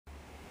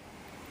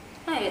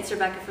Hi, it's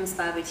Rebecca from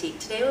Spa Boutique.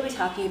 Today we'll be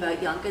talking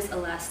about Yonka's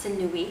Elastin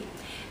Nuit.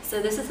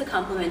 So this is a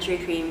complementary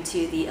cream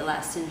to the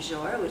Elastin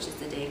Jour, which is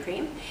the day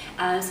cream.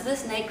 So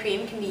this night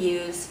cream can be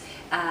used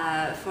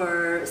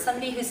for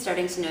somebody who's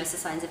starting to notice the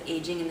signs of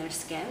aging in their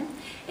skin.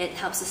 It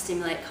helps to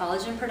stimulate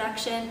collagen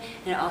production,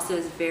 and it also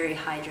is very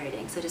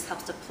hydrating. So it just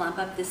helps to plump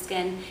up the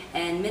skin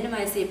and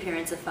minimize the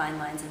appearance of fine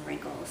lines and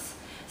wrinkles.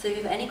 So if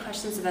you have any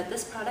questions about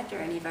this product or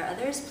any of our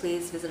others,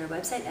 please visit our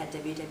website at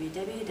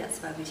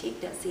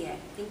www.spaboutique.ca.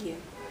 Thank you.